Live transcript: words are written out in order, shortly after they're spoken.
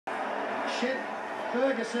Shed,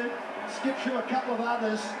 Ferguson, skipped through a couple of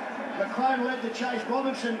others. McClone led the chase.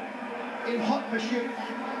 Robinson in hot pursuit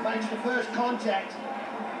makes the first contact,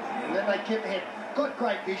 and then they kept ahead. Got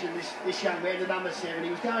great vision, this young man, the number 7. He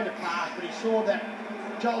was going to pass, but he saw that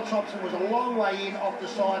Joel Thompson was a long way in off the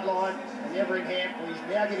sideline, and Everingham, well, he's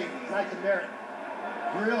now giving Nathan Merritt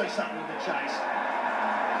really something to chase.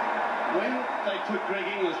 When they took Greg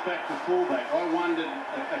Inglis back to fullback, I wondered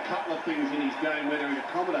a couple of things in his game whether he'd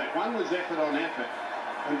accommodate. One was effort on effort,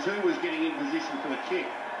 and 2 was getting in position for the kick.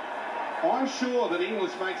 I'm sure that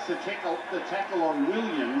Inglis makes the tackle on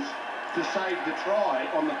Williams to save the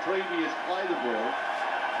try on the previous play the ball,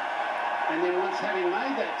 and then once having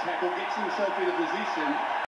made that tackle, gets himself in a position